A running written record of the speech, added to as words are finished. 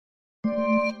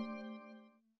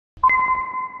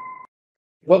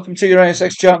Welcome to your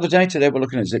ASX chart of the day. Today we're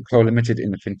looking at Zipco Limited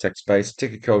in the fintech space,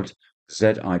 ticker code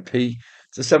ZIP.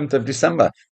 It's the 7th of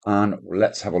December, and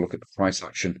let's have a look at the price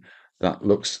action that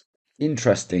looks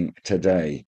interesting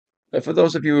today. For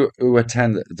those of you who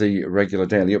attend the regular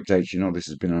daily updates, you know this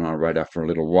has been on our radar for a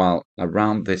little while,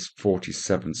 around this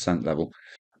 47-cent level.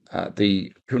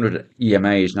 The 200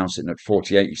 EMA is now sitting at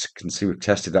 48. You can see we've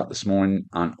tested that this morning,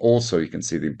 and also you can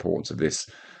see the importance of this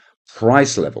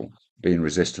price level being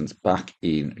resistance back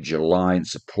in July and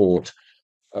support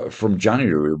from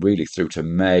January really through to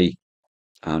May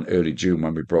and early June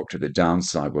when we broke to the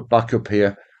downside. We're back up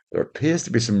here. There appears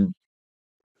to be some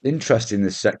interest in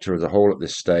this sector as a whole at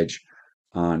this stage,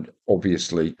 and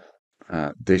obviously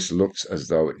this looks as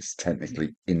though it's technically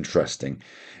interesting.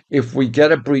 If we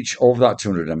get a breach of that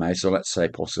 200 MA, so let's say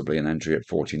possibly an entry at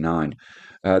 49,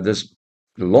 there's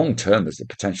long term, there's the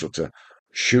potential to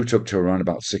shoot up to around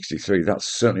about 63.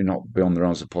 That's certainly not beyond the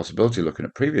realms of possibility looking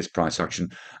at previous price action.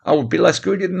 I would be less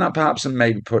greedy than that perhaps and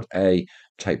maybe put a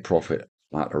take profit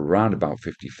at around about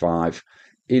 55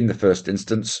 in the first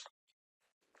instance,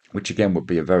 which again would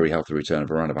be a very healthy return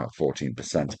of around about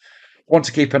 14%. Want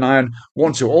to keep an eye on,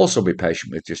 want to also be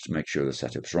patient with just to make sure the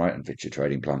setup's right and fits your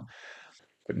trading plan,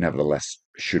 but nevertheless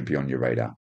should be on your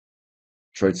radar.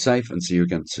 Trade safe and see you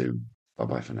again soon. Bye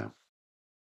bye for now.